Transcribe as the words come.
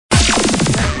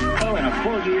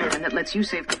full gear, and it lets you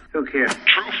save. Who cares?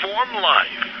 True Form Life.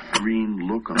 Green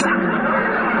lookum.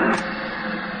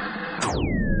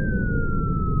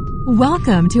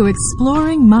 Welcome to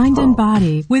Exploring Mind and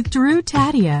Body with Drew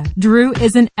Tadia. Drew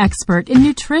is an expert in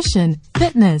nutrition,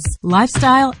 fitness,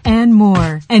 lifestyle, and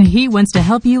more. And he wants to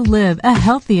help you live a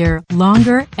healthier,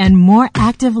 longer, and more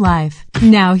active life.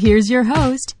 Now here's your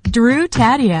host, Drew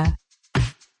Tadia.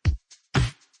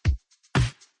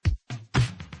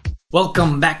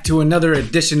 Welcome back to another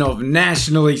edition of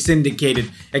nationally syndicated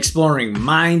Exploring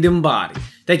Mind and Body.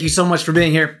 Thank you so much for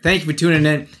being here. Thank you for tuning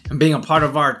in and being a part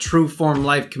of our True Form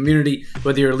Life community,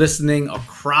 whether you're listening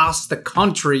across the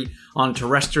country on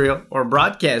terrestrial or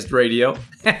broadcast radio,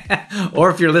 or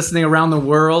if you're listening around the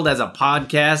world as a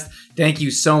podcast. Thank you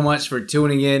so much for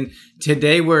tuning in.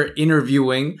 Today we're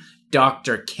interviewing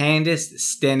Dr. Candice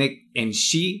Staniek, and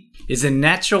she is a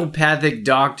naturopathic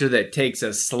doctor that takes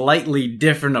a slightly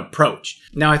different approach.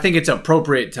 Now, I think it's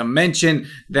appropriate to mention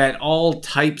that all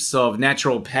types of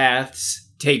naturopaths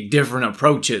take different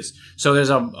approaches. So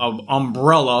there's a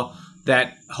umbrella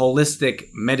that holistic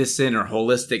medicine or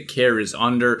holistic care is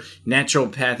under.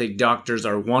 Naturopathic doctors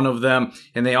are one of them,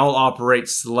 and they all operate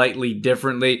slightly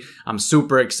differently. I'm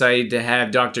super excited to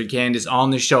have Dr. Candice on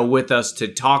the show with us to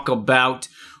talk about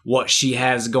what she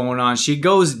has going on. She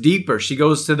goes deeper. She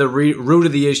goes to the root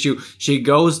of the issue. She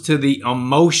goes to the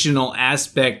emotional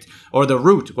aspect or the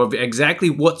root of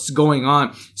exactly what's going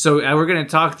on. So we're going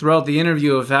to talk throughout the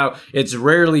interview of how it's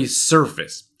rarely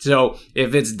surface. So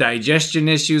if it's digestion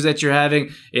issues that you're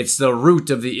having, it's the root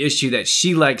of the issue that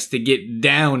she likes to get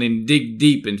down and dig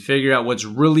deep and figure out what's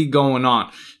really going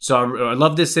on. So I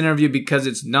love this interview because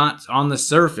it's not on the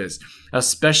surface,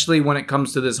 especially when it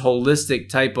comes to this holistic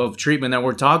type of treatment that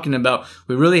we're talking about.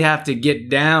 We really have to get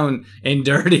down and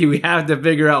dirty. We have to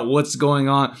figure out what's going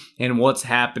on and what's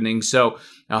happening. So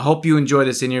I hope you enjoy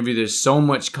this interview. There's so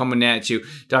much coming at you.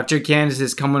 Dr. Candice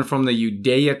is coming from the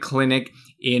Udaya Clinic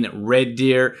in Red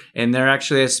Deer, and they're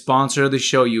actually a sponsor of the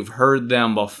show. You've heard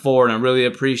them before, and I really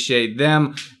appreciate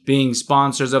them being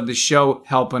sponsors of the show,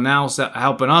 helping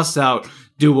us out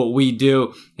do what we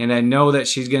do. And I know that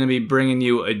she's going to be bringing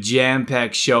you a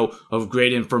jam-packed show of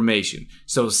great information.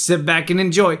 So sit back and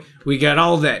enjoy. We got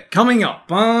all that coming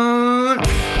up on...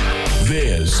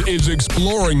 This is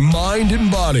Exploring Mind and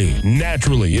Body.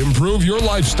 Naturally improve your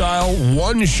lifestyle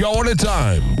one show at a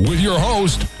time with your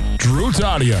host, Drew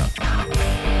Tadia.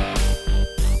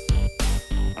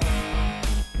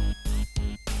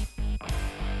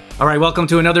 All right, welcome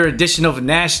to another edition of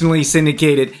nationally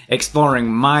syndicated Exploring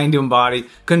Mind and Body.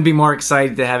 Couldn't be more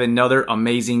excited to have another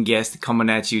amazing guest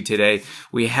coming at you today.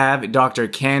 We have Dr.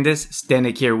 Candice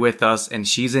Staniek here with us, and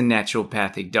she's a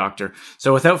naturopathic doctor.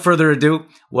 So without further ado,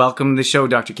 welcome to the show,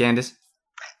 Dr. Candice.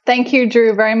 Thank you,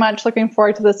 Drew, very much. Looking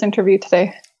forward to this interview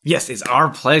today. Yes, it's our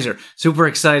pleasure. Super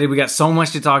excited. We got so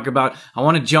much to talk about. I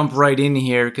want to jump right in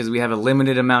here because we have a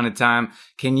limited amount of time.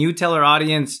 Can you tell our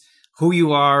audience who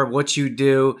you are, what you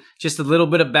do, just a little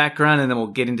bit of background, and then we'll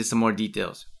get into some more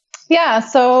details? Yeah,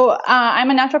 so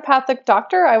I'm a naturopathic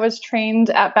doctor. I was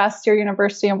trained at Bastyr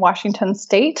University in Washington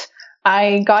State.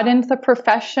 I got into the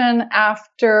profession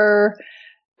after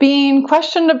being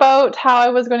questioned about how I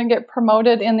was going to get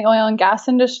promoted in the oil and gas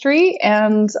industry,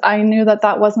 and I knew that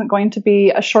that wasn't going to be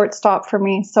a short stop for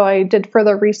me. So I did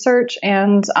further research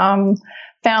and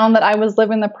found that I was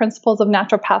living the principles of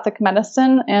naturopathic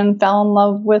medicine and fell in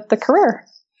love with the career.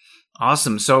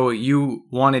 Awesome. So you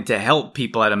wanted to help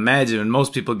people, I'd imagine, and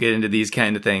most people get into these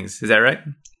kind of things. Is that right?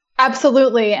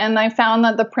 Absolutely. And I found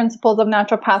that the principles of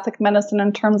naturopathic medicine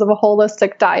in terms of a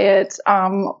holistic diet,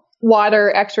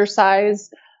 water, exercise,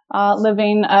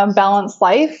 living a balanced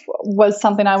life was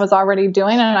something I was already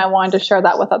doing, and I wanted to share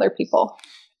that with other people.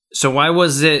 So why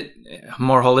was it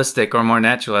more holistic or more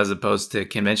natural as opposed to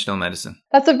conventional medicine?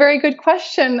 That's a very good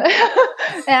question.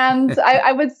 And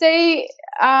I would say,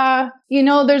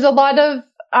 there's a lot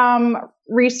of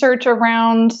research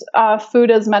around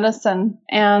food as medicine.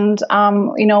 And,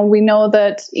 we know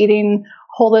that eating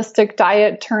holistic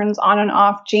diet turns on and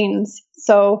off genes.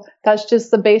 So that's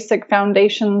just the basic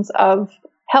foundations of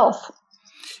health.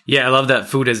 Yeah, I love that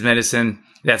food as medicine.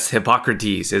 That's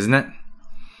Hippocrates, isn't it?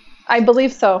 I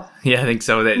believe so. Yeah, I think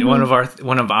so. That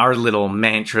one of our little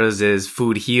mantras is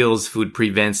food heals, food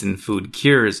prevents, and food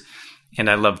cures. And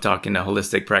I love talking to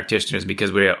holistic practitioners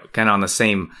because we're kind of on the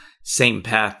same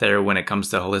path there when it comes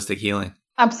to holistic healing.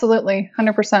 Absolutely,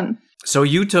 100%. So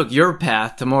you took your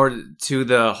path to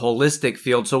the holistic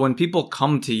field. So when people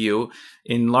come to you,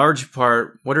 in large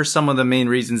part, what are some of the main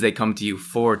reasons they come to you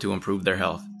for to improve their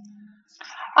health?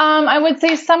 I would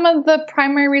say some of the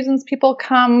primary reasons people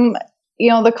come,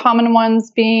 the common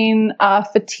ones being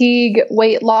fatigue,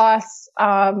 weight loss,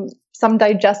 some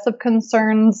digestive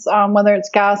concerns, whether it's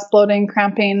gas, bloating,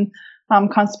 cramping,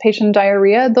 constipation,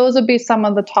 diarrhea. Those would be some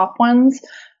of the top ones.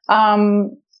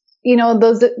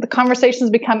 The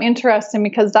conversations become interesting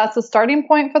because that's the starting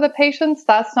point for the patients.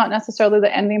 That's not necessarily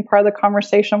the ending part of the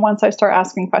conversation once I start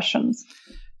asking questions.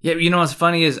 Yeah, what's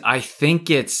funny is I think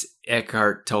it's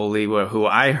Eckhart Tolle who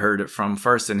I heard it from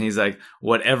first, and he's like,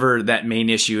 whatever that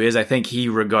main issue is, I think he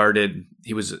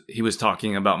was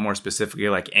talking about more specifically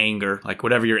like anger, like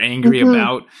whatever you're angry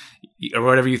about or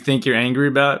whatever you think you're angry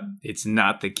about, it's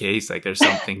not the case. Like there's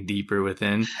something deeper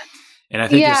within. And I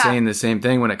think you're saying the same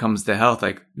thing when it comes to health.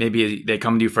 Like maybe they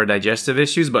come to you for digestive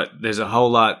issues, but there's a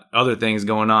whole lot other things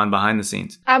going on behind the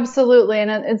scenes. Absolutely. And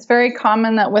it's very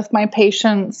common that with my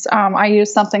patients, I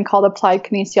use something called applied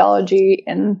kinesiology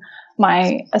in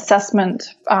my assessment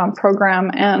program.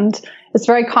 And it's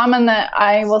very common that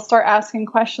I will start asking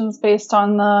questions based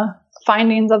on the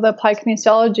findings of the applied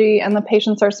kinesiology, and the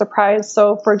patients are surprised.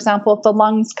 So for example, if the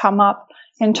lungs come up,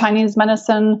 in Chinese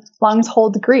medicine, lungs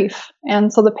hold grief.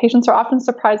 And so the patients are often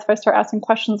surprised if I start asking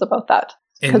questions about that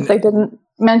because they didn't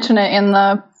mention it in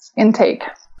the intake.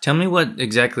 Tell me what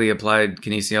exactly applied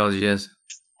kinesiology is.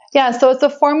 Yeah, so it's a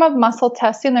form of muscle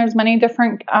testing. There's many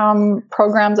different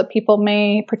programs that people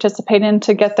may participate in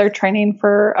to get their training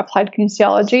for applied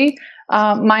kinesiology.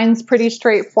 Mine's pretty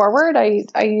straightforward. I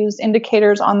use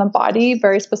indicators on the body,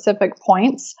 very specific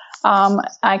points.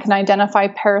 I can identify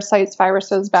parasites,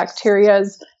 viruses, bacteria,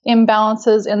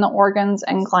 imbalances in the organs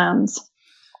and glands.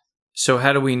 So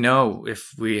how do we know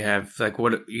if we have, like,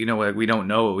 what, we don't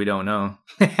know what we don't know?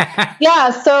 Yeah.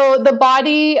 So the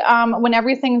body, when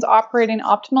everything's operating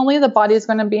optimally, the body is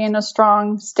going to be in a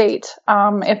strong state.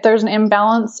 If there's an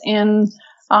imbalance in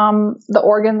the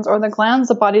organs or the glands,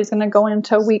 the body is going to go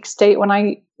into a weak state when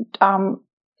I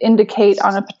indicate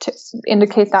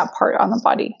that part on the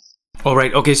body. All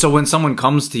right. Okay. So when someone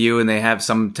comes to you and they have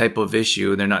some type of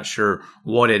issue, they're not sure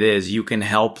what it is, you can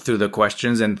help through the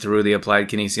questions and through the applied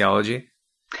kinesiology?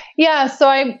 Yeah. So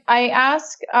I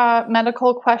ask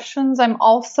medical questions. I'm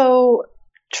also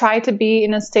try to be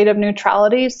in a state of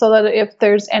neutrality so that if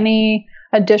there's any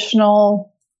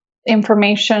additional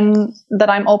information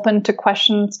that I'm open to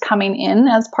questions coming in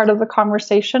as part of the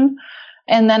conversation.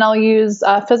 And then I'll use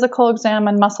physical exam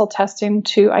and muscle testing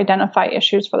to identify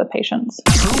issues for the patients.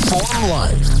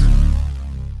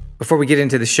 Before we get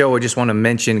into the show, I just want to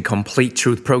mention Complete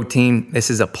Truth Protein.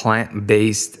 This is a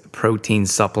plant-based protein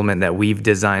supplement that we've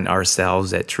designed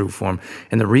ourselves at Trueform.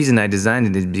 And the reason I designed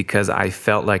it is because I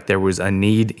felt like there was a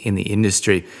need in the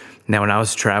industry. Now, when I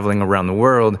was traveling around the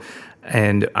world,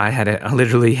 and I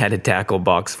literally had a tackle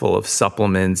box full of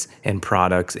supplements and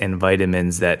products and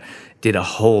vitamins that did a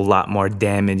whole lot more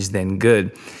damage than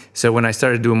good. So when I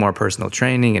started doing more personal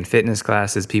training and fitness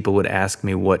classes, people would ask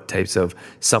me what types of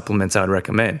supplements I would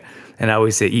recommend. And I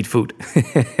always say, eat food.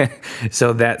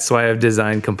 So that's why I've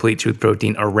designed Complete Truth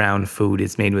Protein around food.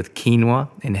 It's made with quinoa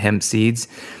and hemp seeds.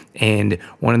 And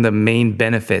one of the main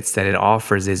benefits that it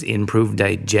offers is improved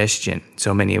digestion.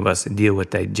 So many of us deal with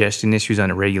digestion issues on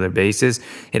a regular basis.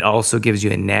 It also gives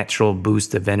you a natural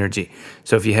boost of energy.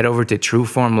 So if you head over to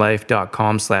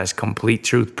trueformlife.com/complete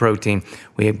truth protein,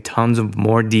 we have tons of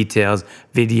more details,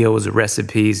 videos,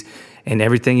 recipes, and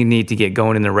everything you need to get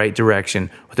going in the right direction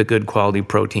with a good quality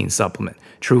protein supplement.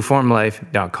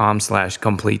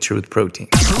 trueformlife.com/complete truth protein.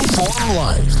 Trueform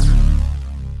Life.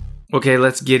 Okay,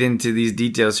 let's get into these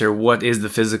details here. What is the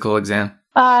physical exam?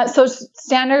 So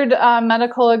standard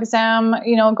medical exam,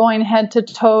 going head to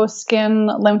toe, skin,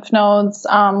 lymph nodes,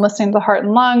 listening to the heart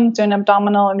and lungs, doing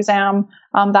abdominal exam.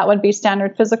 That would be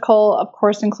standard physical, of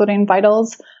course, including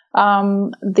vitals.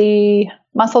 The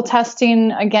muscle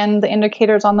testing, again, the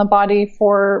indicators on the body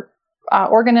for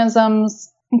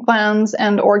organisms, glands,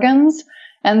 and organs.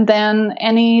 And then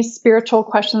any spiritual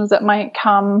questions that might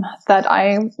come that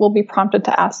I will be prompted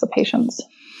to ask the patients.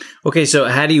 Okay, so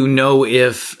how do you know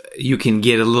if you can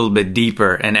get a little bit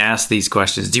deeper and ask these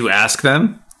questions? Do you ask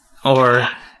them, or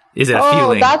is it a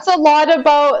feeling? That's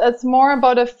more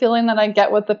about a feeling that I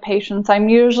get with the patients. I'm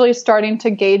usually starting to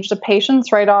gauge the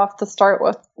patients right off the start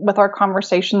with our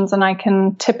conversations, and I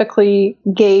can typically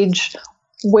gauge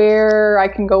where I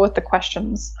can go with the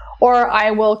questions. Or I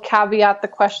will caveat the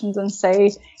questions and say,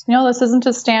 this isn't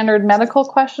a standard medical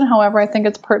question. However, I think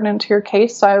it's pertinent to your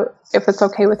case. So if it's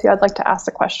okay with you, I'd like to ask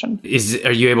the question.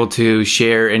 Are you able to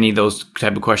share any of those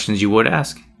type of questions you would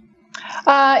ask?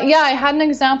 Yeah, I had an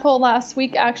example last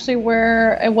week actually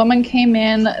where a woman came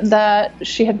in that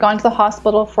she had gone to the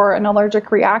hospital for an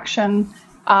allergic reaction.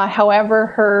 However,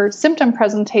 her symptom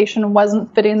presentation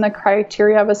wasn't fitting the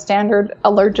criteria of a standard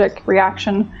allergic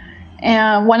reaction.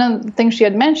 And one of the things she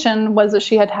had mentioned was that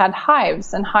she had had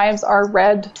hives, and hives are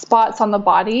red spots on the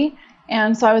body.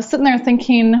 And so I was sitting there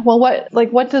thinking, well,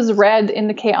 what does red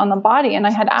indicate on the body? And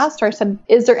I had asked her, I said,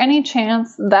 is there any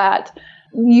chance that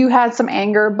you had some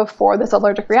anger before this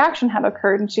allergic reaction had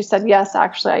occurred? And she said, yes,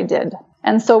 actually I did.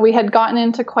 And so we had gotten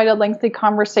into quite a lengthy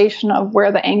conversation of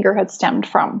where the anger had stemmed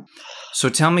from. So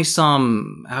tell me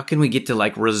how can we get to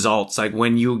like results? Like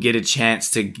when you get a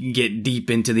chance to get deep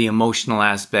into the emotional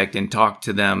aspect and talk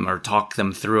to them or talk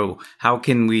them through, how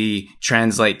can we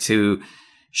translate to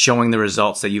showing the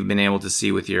results that you've been able to see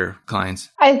with your clients?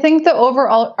 I think the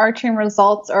overarching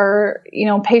results are,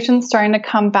 patients starting to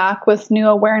come back with new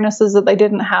awarenesses that they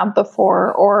didn't have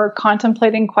before, or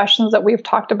contemplating questions that we've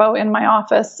talked about in my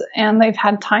office, and they've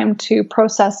had time to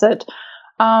process it.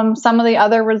 Some of the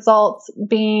other results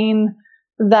being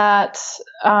that,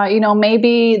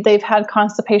 maybe they've had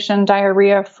constipation,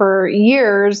 diarrhea for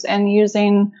years and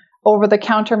using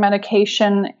over-the-counter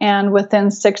medication, and within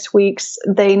 6 weeks,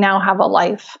 they now have a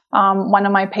life. One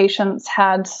of my patients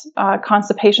had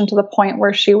constipation to the point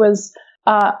where she was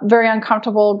very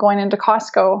uncomfortable going into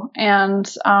Costco.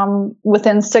 And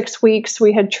within 6 weeks,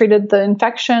 we had treated the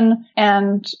infection.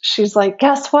 And she's like,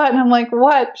 guess what? And I'm like,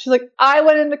 what? She's like, I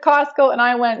went into Costco and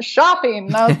I went shopping.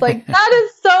 And I was like, that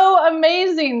is so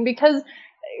amazing, because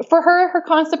for her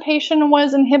constipation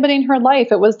was inhibiting her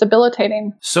life. It was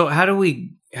debilitating. So how do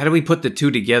we put the two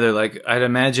together? Like, I'd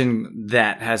imagine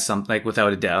that has something, like,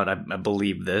 without a doubt, I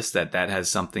believe that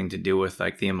has something to do with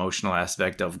like the emotional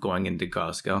aspect of going into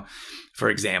Costco, for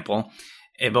example.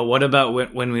 But what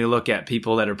about when we look at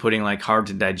people that are putting like hard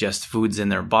to digest foods in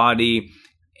their body,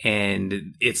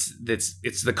 and it's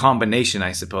the combination,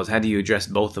 I suppose. How do you address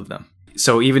both of them?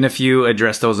 So even if you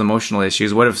address those emotional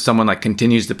issues, what if someone like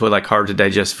continues to put like hard to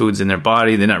digest foods in their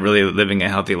body? They're not really living a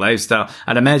healthy lifestyle.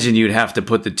 I'd imagine you'd have to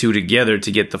put the two together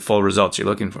to get the full results you're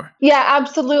looking for. Yeah,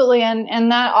 absolutely. And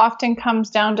that often comes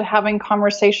down to having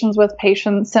conversations with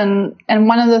patients. And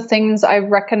one of the things I've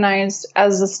recognized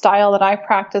as a style that I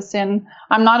practice in,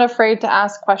 I'm not afraid to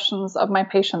ask questions of my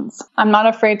patients. I'm not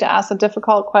afraid to ask the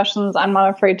difficult questions. I'm not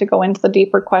afraid to go into the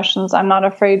deeper questions. I'm not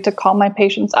afraid to call my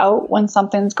patients out when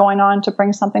something's going on, to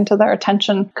bring something to their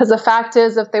attention. Because the fact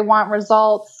is, if they want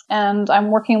results and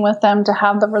I'm working with them to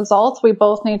have the results, we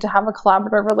both need to have a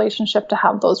collaborative relationship to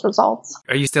have those results.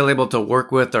 Are you still able to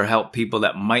work with or help people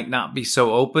that might not be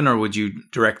so open, or would you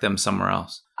direct them somewhere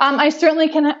else? I certainly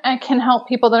can help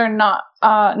people that are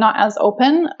not as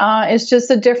open. It's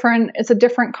just a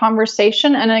different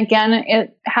conversation. And again,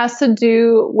 it has to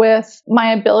do with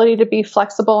my ability to be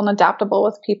flexible and adaptable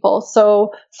with people.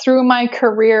 So through my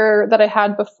career that I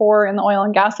had before in the oil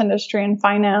and gas industry and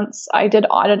finance, I did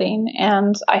auditing,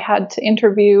 and I had to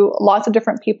interview lots of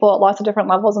different people at lots of different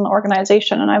levels in the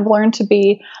organization. And I've learned to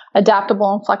be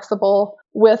adaptable and flexible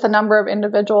with a number of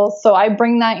individuals. So I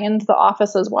bring that into the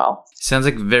office as well. Sounds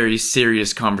like very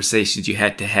serious conversations you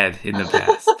had to have in the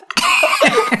past.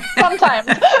 Sometimes.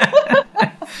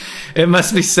 It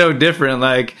must be so different,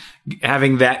 like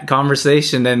having that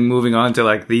conversation and moving on to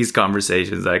like these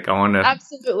conversations. Like, I want to...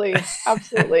 Absolutely.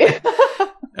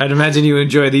 I'd imagine you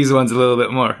enjoy these ones a little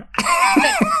bit more.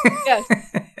 Yes.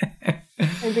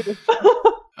 I do.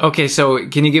 Okay, so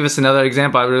can you give us another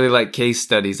example? I really like case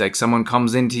studies, like someone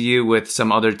comes into you with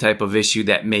some other type of issue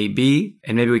that may be,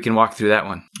 and maybe we can walk through that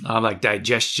one. Like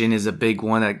digestion is a big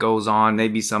one that goes on.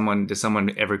 Maybe does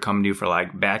someone ever come to you for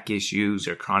like back issues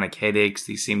or chronic headaches?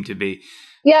 These seem to be...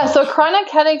 Yeah, so chronic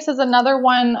headaches is another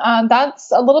one.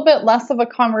 That's a little bit less of a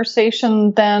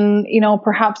conversation than,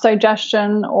 perhaps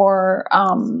digestion or,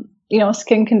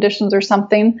 skin conditions or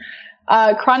something.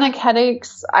 Chronic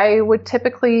headaches, I would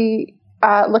typically...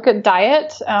 look at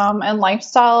diet and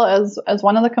lifestyle as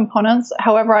one of the components.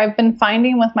 However, I've been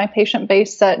finding with my patient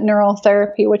base that neural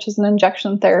therapy, which is an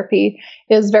injection therapy,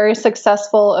 is very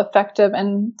successful, effective,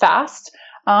 and fast.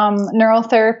 Neural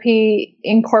therapy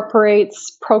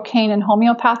incorporates procaine and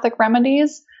homeopathic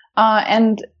remedies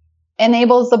and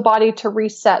enables the body to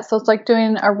reset. So it's like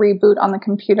doing a reboot on the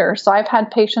computer. So I've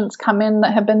had patients come in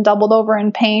that have been doubled over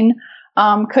in pain,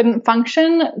 couldn't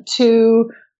function, to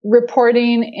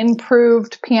reporting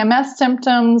improved PMS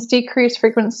symptoms, decreased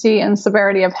frequency and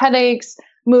severity of headaches,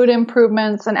 mood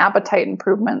improvements, and appetite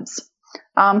improvements.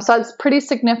 So it's pretty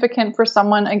significant for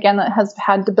someone, again, that has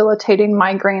had debilitating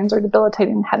migraines or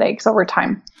debilitating headaches over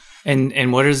time.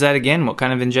 And what is that again? What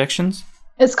kind of injections?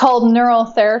 It's called neural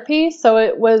therapy. So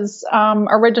it was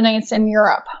originates in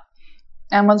Europe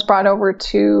and was brought over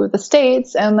to the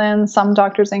States, and then some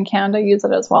doctors in Canada use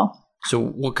it as well. So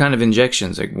what kind of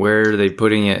injections? Like where are they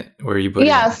putting it? Where are you putting it?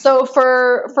 Yeah, so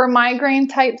for migraine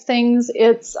type things,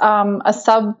 it's a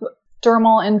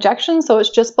subdermal injection, so it's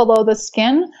just below the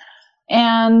skin.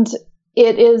 And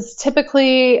it is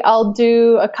typically, I'll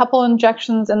do a couple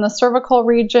injections in the cervical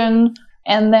region,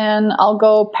 and then I'll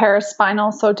go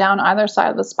paraspinal, so down either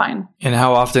side of the spine. And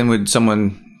how often would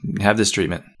someone have this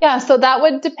treatment? Yeah, so that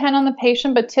would depend on the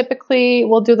patient, but typically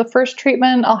we'll do the first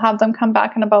treatment. I'll have them come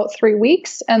back in about 3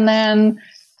 weeks. And then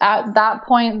at that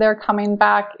point, they're coming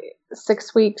back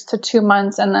 6 weeks to 2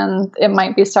 months. And then it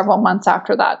might be several months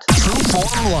after that. True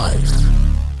Form Life.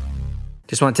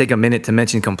 Just want to take a minute to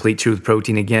mention Complete Truth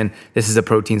Protein again. This is a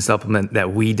protein supplement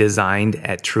that we designed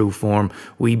at True Form.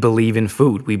 We believe in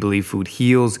food. We believe food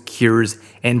heals, cures,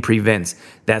 and prevents.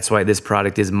 That's why this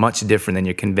product is much different than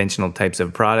your conventional types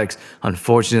of products.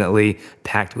 Unfortunately,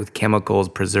 packed with chemicals,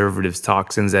 preservatives,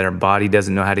 toxins that our body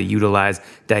doesn't know how to utilize,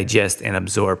 digest, and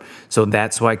absorb. So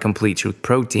that's why Complete Truth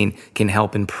Protein can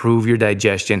help improve your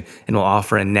digestion and will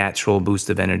offer a natural boost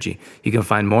of energy. You can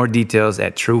find more details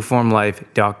at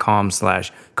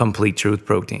trueformlife.com/Complete Truth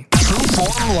Protein. True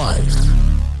Form Life.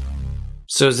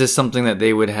 So is this something that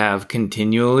they would have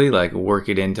continually, like work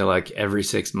it into like every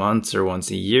 6 months or once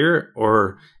a year?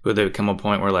 Or would there come a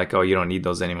point where like, oh, you don't need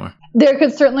those anymore? There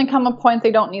could certainly come a point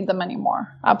they don't need them anymore.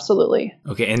 Absolutely.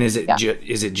 Okay. And is it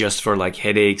is it just for like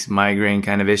headaches, migraine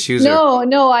kind of issues?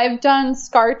 No, I've done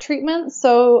scar treatment.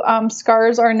 So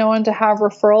scars are known to have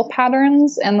referral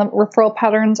patterns, and the referral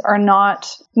patterns are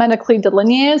not medically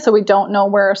delineated. So we don't know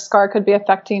where a scar could be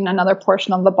affecting another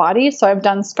portion of the body. So I've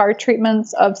done scar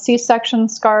treatments of C-section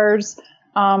scars,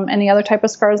 any other type of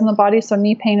scars in the body. So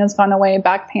knee pain has gone away,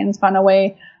 back pain has gone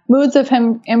away, moods have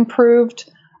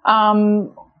improved.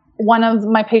 One of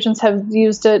my patients have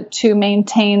used it to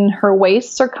maintain her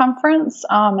waist circumference,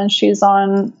 and she's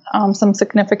on some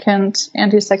significant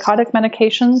antipsychotic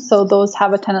medications. So those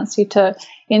have a tendency to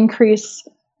increase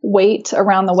weight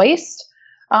around the waist.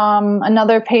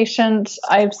 Another patient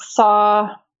I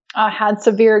saw had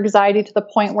severe anxiety to the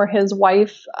point where his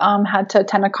wife had to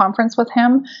attend a conference with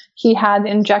him. He had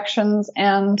injections,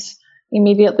 and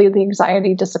immediately the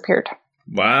anxiety disappeared.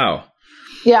 Wow.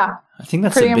 Yeah. I think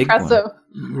that's pretty a big impressive. One.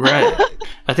 Right.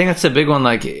 I think that's a big one,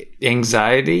 like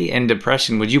anxiety and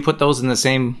depression. Would you put those in the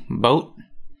same boat?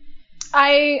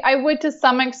 I would to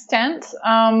some extent.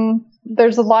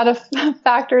 There's a lot of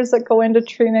factors that go into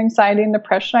treating anxiety and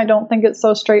depression. I don't think it's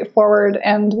so straightforward.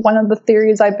 And one of the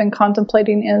theories I've been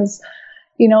contemplating is,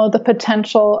 the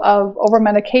potential of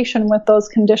over-medication with those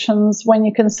conditions when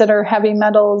you consider heavy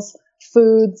metals,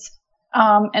 foods,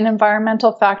 and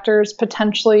environmental factors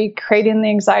potentially creating the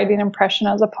anxiety and depression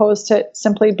as opposed to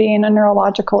simply being a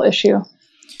neurological issue.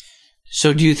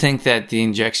 So do you think that the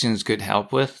injections could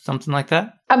help with something like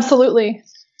that? Absolutely.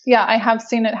 Yeah, I have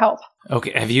seen it help.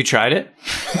 Okay. Have you tried it?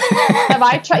 Have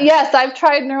I tried? Yes, I've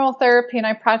tried neural therapy and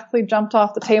I practically jumped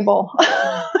off the table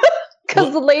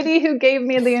because the lady who gave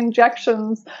me the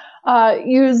injections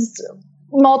used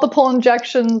multiple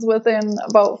injections within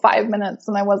about 5 minutes,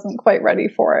 and I wasn't quite ready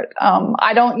for it.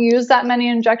 I don't use that many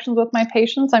injections with my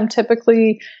patients. I'm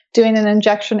typically doing an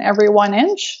injection every 1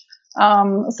 inch.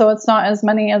 So it's not as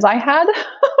many as I had.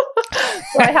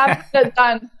 So I have to get it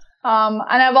done.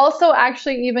 And I've also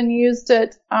actually even used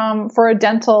it for a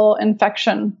dental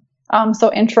infection. So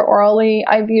intraorally,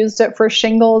 I've used it for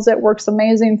shingles. It works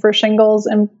amazing for shingles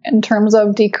in terms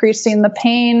of decreasing the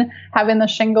pain, having the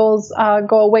shingles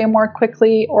go away more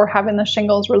quickly, or having the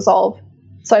shingles resolve.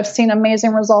 So I've seen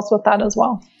amazing results with that as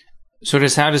well. So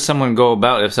how does someone go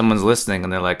about if someone's listening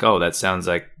and they're like, oh, that sounds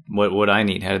like what I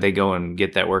need? How do they go and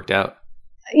get that worked out?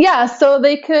 Yeah, so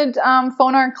they could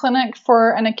phone our clinic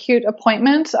for an acute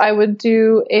appointment. I would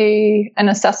do an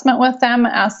assessment with them,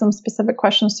 ask them specific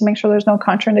questions to make sure there's no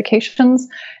contraindications,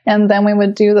 and then we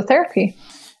would do the therapy.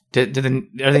 Are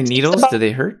they needles? Do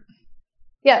they hurt?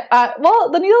 Yeah,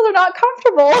 well, the needles are not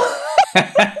comfortable.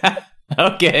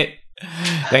 Okay.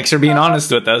 Thanks for being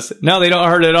honest with us. No, they don't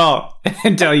hurt at all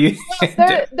until you.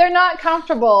 They're not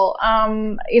comfortable.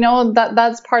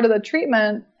 That's part of the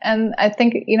treatment. And I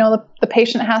think, the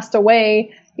patient has to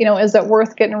weigh, is it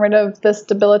worth getting rid of this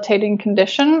debilitating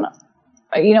condition,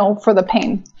 for the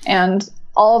pain? And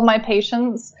all of my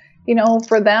patients,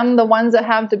 for them, the ones that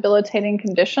have debilitating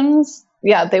conditions,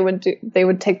 yeah, they would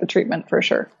take the treatment for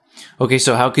sure. Okay.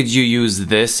 So how could you use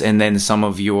this and then some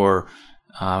of your,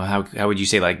 how would you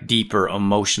say, like deeper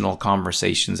emotional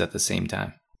conversations at the same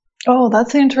time? Oh,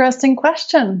 that's an interesting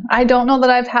question. I don't know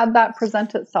that I've had that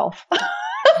present itself.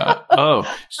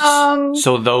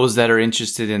 So those that are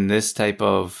interested in this type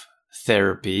of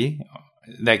therapy,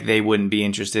 like they wouldn't be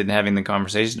interested in having the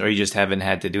conversation, or you just haven't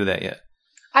had to do that yet?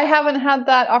 I haven't had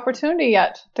that opportunity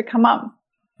yet to come up.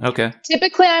 Okay.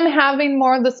 Typically, I'm having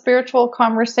more of the spiritual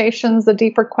conversations, the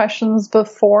deeper questions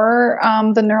before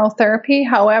the neurotherapy.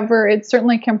 However, it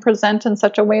certainly can present in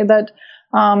such a way that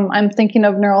I'm thinking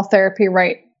of neurotherapy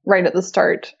right at the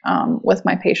start with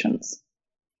my patients.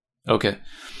 Okay.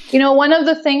 One of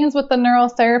the things with the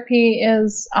neurotherapy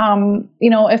is,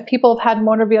 if people have had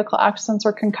motor vehicle accidents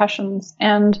or concussions,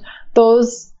 and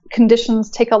those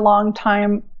conditions take a long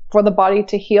time for the body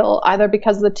to heal, either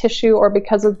because of the tissue or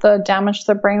because of the damage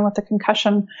to the brain with the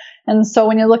concussion. And so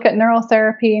when you look at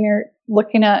neurotherapy and you're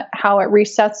looking at how it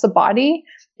resets the body,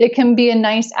 it can be a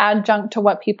nice adjunct to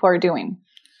what people are doing.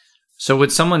 So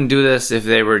would someone do this if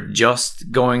they were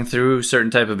just going through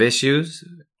certain type of issues?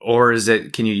 Or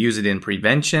can you use it in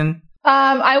prevention?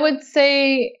 I would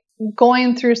say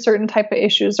going through certain type of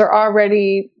issues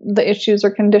the issues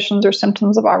or conditions or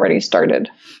symptoms have already started.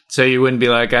 So you wouldn't be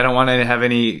like, I don't want to have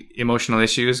any emotional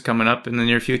issues coming up in the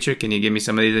near future. Can you give me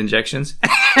some of these injections?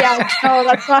 Yeah, no,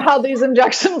 that's not how these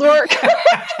injections work.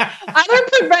 Other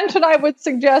prevention I would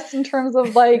suggest in terms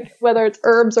of whether it's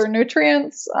herbs or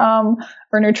nutrients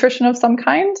or nutrition of some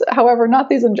kind. However, not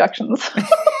these injections.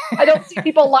 I don't see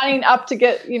people lining up to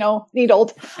get,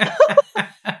 needled.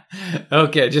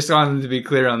 Okay, just wanted to be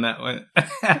clear on that one.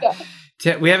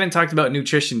 Yeah. We haven't talked about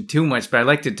nutrition too much, but I'd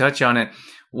like to touch on it.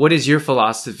 What is your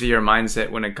philosophy or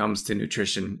mindset when it comes to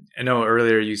nutrition? I know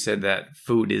earlier you said that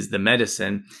food is the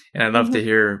medicine, and I'd love to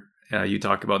hear you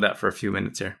talk about that for a few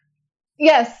minutes here.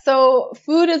 Yes, so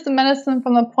food is the medicine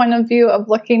from the point of view of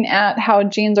looking at how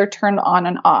genes are turned on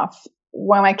and off.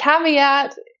 Well, my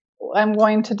caveat I'm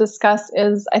going to discuss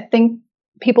is I think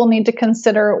people need to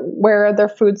consider where their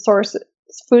food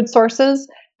sources,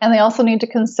 and they also need to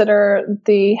consider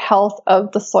the health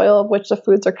of the soil of which the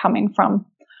foods are coming from.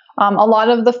 A lot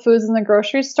of the foods in the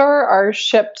grocery store are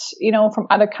shipped, from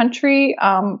out of country,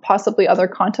 possibly other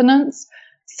continents.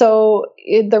 So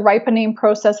the ripening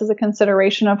process is a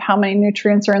consideration of how many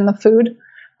nutrients are in the food.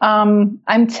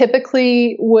 I'm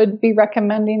typically would be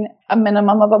recommending a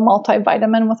minimum of a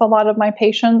multivitamin with a lot of my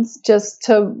patients just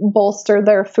to bolster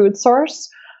their food source.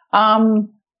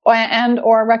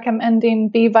 Or recommending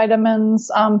B vitamins,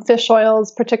 fish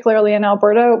oils, particularly in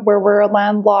Alberta, where we're a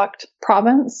landlocked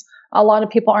province. A lot of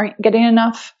people aren't getting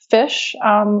enough fish,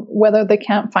 whether they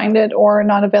can't find it or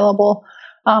not available.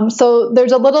 So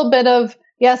there's a little bit of,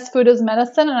 yes, food is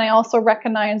medicine, and I also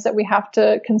recognize that we have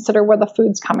to consider where the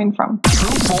food's coming from.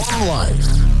 True Form Life.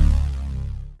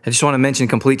 I just want to mention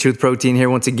Complete Truth Protein here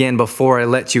once again before I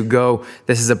let you go.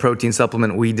 This is a protein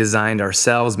supplement we designed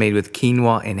ourselves, made with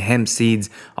quinoa and hemp seeds,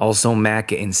 also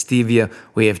maca and stevia.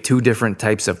 We have 2 different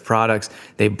types of products.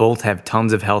 They both have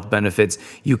tons of health benefits.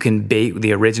 You can bake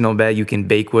the original bag you can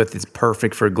bake with. It's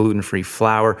perfect for gluten-free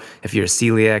flour. If you're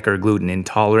celiac or gluten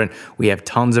intolerant, we have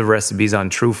tons of recipes on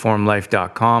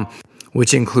trueformlife.com.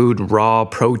 which include raw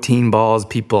protein balls.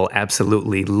 People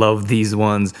absolutely love these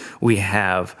ones. We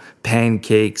have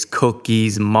pancakes,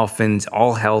 cookies, muffins,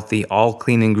 all healthy, all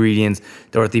clean ingredients.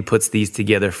 Dorothy puts these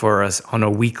together for us on a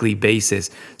weekly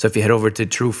basis. So if you head over to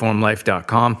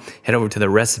trueformlife.com, head over to the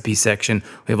recipe section.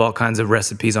 We have all kinds of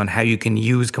recipes on how you can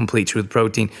use Complete Truth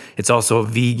Protein. It's also a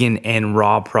vegan and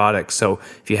raw product. So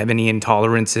if you have any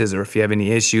intolerances or if you have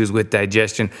any issues with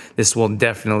digestion, this will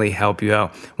definitely help you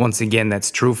out. Once again,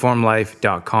 that's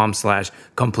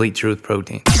trueformlife.com/Complete Truth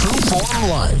Protein. True Form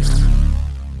Life.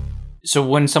 So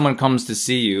when someone comes to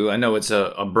see you, I know it's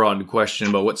a broad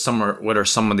question, but what are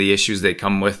some of the issues they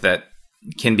come with that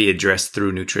can be addressed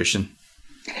through nutrition?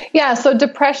 Yeah, so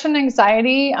depression,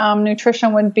 anxiety,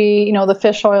 nutrition would be, the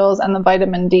fish oils and the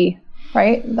vitamin D,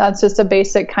 right? That's just a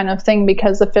basic kind of thing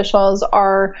because the fish oils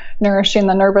are nourishing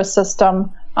the nervous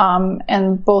system,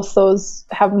 and both those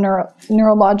have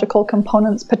neurological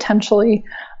components potentially.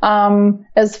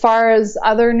 As far as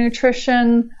other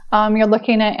nutrition, you're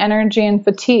looking at energy and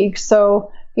fatigue. So,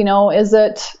 is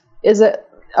it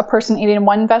a person eating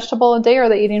 1 vegetable a day, or are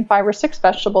they eating 5 or 6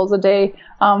 vegetables a day?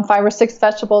 5 or 6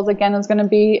 vegetables, again, is going to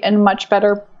be in much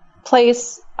better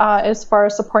place as far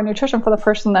as support nutrition for the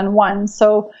person than 1.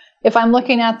 So if I'm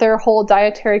looking at their whole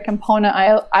dietary component,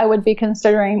 I would be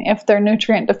considering if they're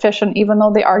nutrient deficient, even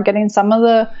though they are getting some of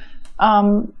the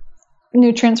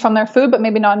nutrients from their food, but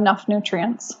maybe not enough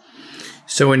nutrients.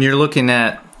 So when you're looking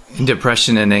at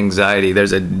depression and anxiety,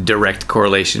 there's a direct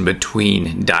correlation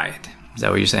between diet. Is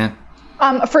that what you're saying?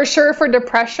 For sure, for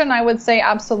depression, I would say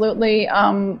absolutely.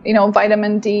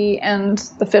 Vitamin D and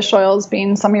the fish oils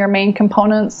being some of your main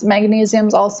components. Magnesium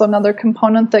is also another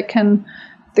component that can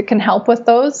help with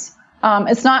those.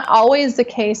 It's not always the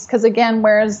case because, again,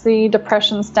 where is the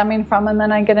depression stemming from? And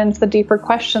then I get into the deeper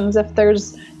questions if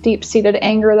there's deep-seated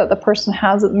anger that the person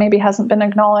has that maybe hasn't been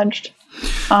acknowledged.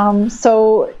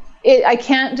 I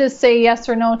can't just say yes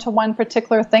or no to one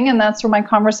particular thing, and that's where my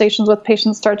conversations with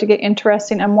patients start to get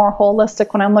interesting and more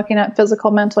holistic when I'm looking at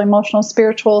physical, mental, emotional,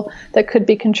 spiritual that could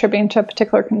be contributing to a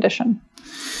particular condition.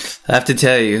 I have to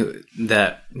tell you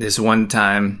that this one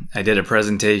time I did a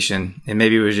presentation, and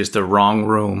maybe it was just the wrong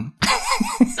room.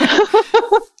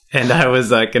 And I was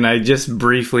like, and I just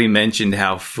briefly mentioned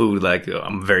how food, like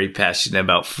I'm very passionate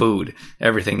about food,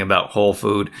 everything about whole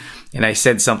food. And I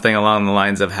said something along the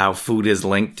lines of how food is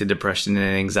linked to depression and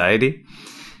anxiety.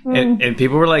 And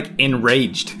people were like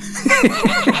enraged.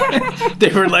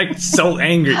 They were like so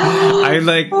angry. I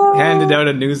like handed out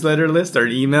a newsletter list or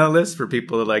an email list for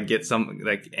people to like get some,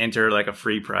 like enter like a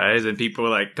free prize. And people were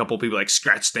like, a couple people like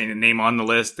scratched their name on the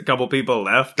list. A couple people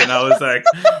left. And I was like,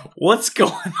 what's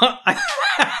going on?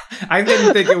 I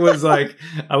didn't think it was like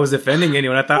I was offending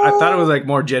anyone. I thought it was like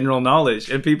more general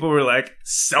knowledge. And people were like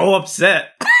so upset.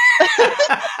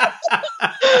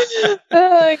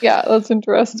 Yeah, that's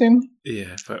interesting.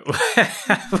 Yeah, but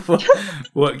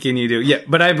what can you do? Yeah,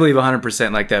 but I believe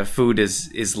 100% like that food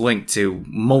is linked to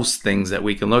most things that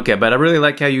we can look at. But I really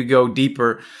like how you go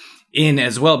deeper in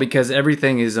as well, because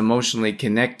everything is emotionally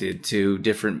connected to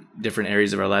different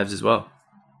areas of our lives as well.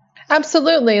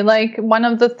 Absolutely. Like one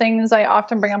of the things I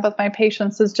often bring up with my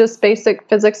patients is just basic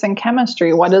physics and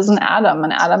chemistry. What is an atom?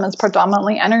 An atom is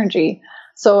predominantly energy.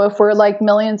 So if we're like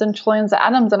millions and trillions of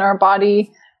atoms in our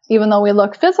body, even though we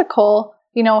look physical,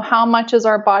 how much is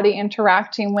our body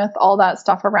interacting with all that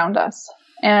stuff around us?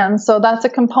 And so that's a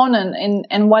component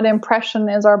in what impression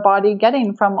is our body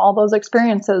getting from all those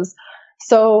experiences.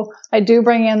 So I do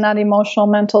bring in that emotional,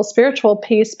 mental, spiritual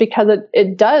piece because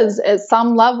it does at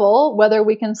some level, whether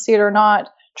we can see it or not,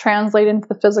 translate into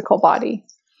the physical body.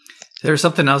 There was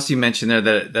something else you mentioned there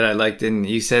that I liked, and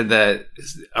you said that,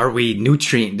 are we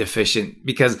nutrient deficient?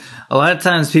 Because a lot of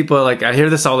times people are like, I hear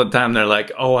this all the time, they're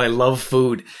like, oh, I love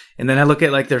food. And then I look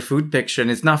at like their food picture and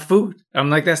it's not food.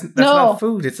 I'm like, that's not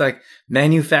food. It's like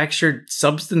manufactured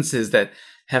substances that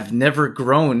have never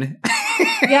grown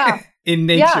in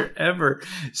nature ever.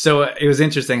 So it was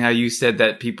interesting how you said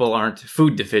that people aren't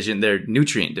food deficient, they're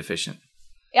nutrient deficient.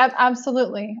 Yeah,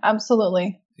 absolutely.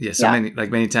 Absolutely. Yeah,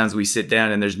 many times we sit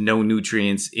down and there's no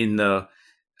nutrients in the,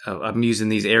 I'm using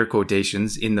these air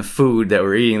quotations, in the food that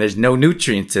we're eating. There's no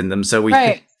nutrients in them. So we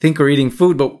think we're eating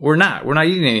food, but we're not. We're not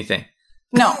eating anything.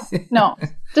 No,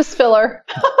 just filler.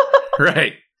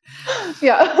 Right.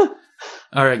 Yeah.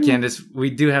 All right, Candice, we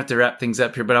do have to wrap things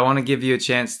up here, but I want to give you a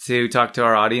chance to talk to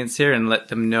our audience here and let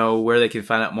them know where they can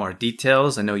find out more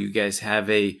details. I know you guys have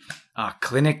a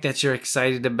clinic that you're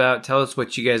excited about. Tell us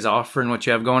what you guys offer and what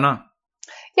you have going on.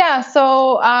 Yeah,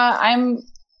 so I'm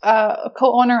a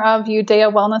co-owner of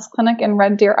Udaya Wellness Clinic in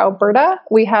Red Deer, Alberta.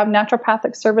 We have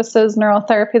naturopathic services,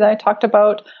 neurotherapy that I talked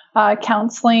about,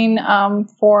 counseling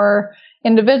for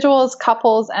individuals,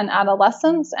 couples, and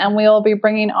adolescents, and we will be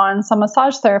bringing on some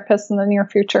massage therapists in the near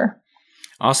future.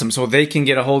 Awesome. So they can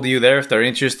get a hold of you there if they're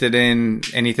interested in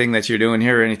anything that you're doing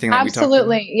here or anything that we talked about.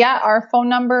 Absolutely. Yeah, our phone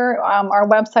number, our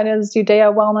website is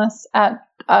Udaya Wellness at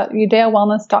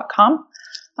udayawellness.com.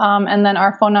 And then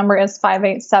our phone number is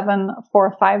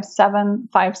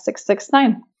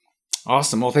 587-457-5669.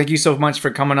 Awesome. Well, thank you so much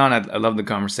for coming on. I love the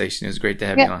conversation. It was great to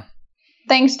have you on.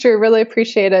 Thanks, Drew. Really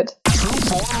appreciate it.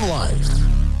 True Life.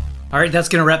 All right, that's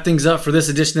going to wrap things up for this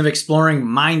edition of Exploring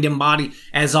Mind and Body.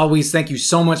 As always, thank you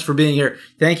so much for being here.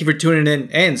 Thank you for tuning in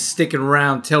and sticking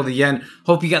around till the end.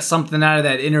 Hope you got something out of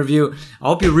that interview. I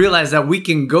hope you realize that we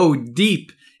can go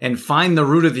deep and find the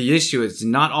root of the issue. It's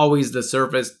not always the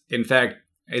surface. In fact,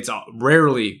 it's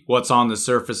rarely what's on the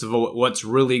surface of what's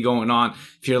really going on.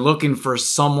 If you're looking for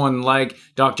someone like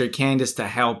Dr. Candice to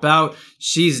help out,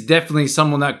 she's definitely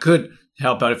someone that could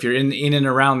help out. If you're in and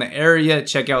around the area,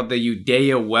 check out the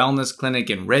Udaya Wellness Clinic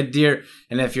in Red Deer.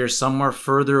 And if you're somewhere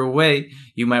further away,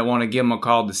 you might want to give them a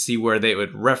call to see where they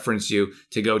would reference you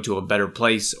to go to a better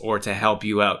place or to help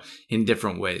you out in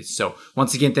different ways. So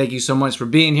once again, thank you so much for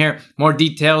being here. More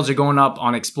details are going up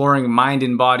on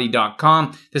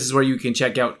exploringmindandbody.com. This is where you can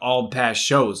check out all past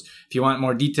shows. If you want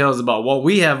more details about what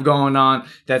we have going on,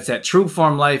 that's at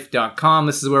trueformlife.com.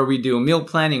 This is where we do meal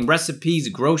planning, recipes,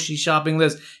 grocery shopping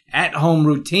lists, at-home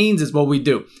routines is what we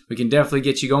do. We can definitely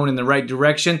get you going in the right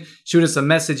direction. Shoot us a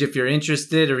message if you're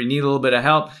interested or you need a little bit of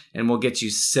help, and we'll get you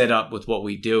set up with what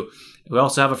we do. We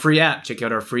also have a free app. Check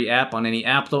out our free app on any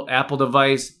Apple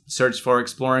device. Search for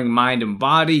Exploring Mind and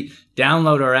Body.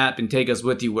 Download our app and take us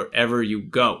with you wherever you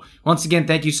go. Once again,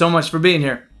 thank you so much for being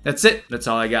here. That's it. That's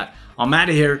all I got. I'm out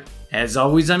of here. As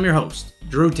always, I'm your host,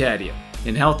 Drew Tadia,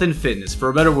 in health and fitness for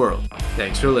a better world.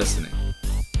 Thanks for listening.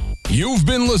 You've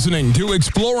been listening to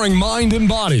Exploring Mind and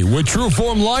Body with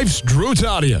Trueform Life's Drew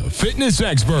Tadia, fitness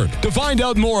expert. To find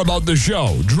out more about the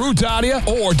show, Drew Tadia,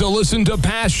 or to listen to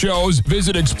past shows,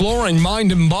 visit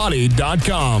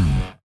exploringmindandbody.com.